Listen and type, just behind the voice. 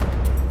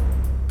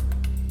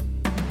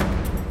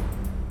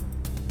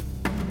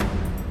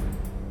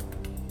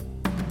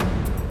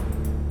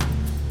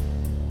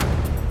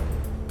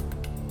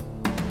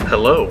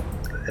Hello,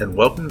 and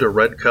welcome to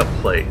Red Cup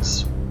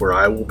Plays, where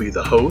I will be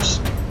the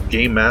host,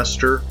 game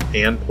master,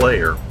 and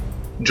player.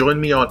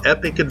 Join me on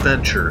epic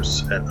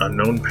adventures and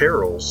unknown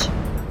perils,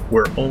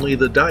 where only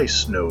the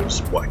dice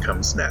knows what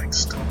comes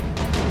next.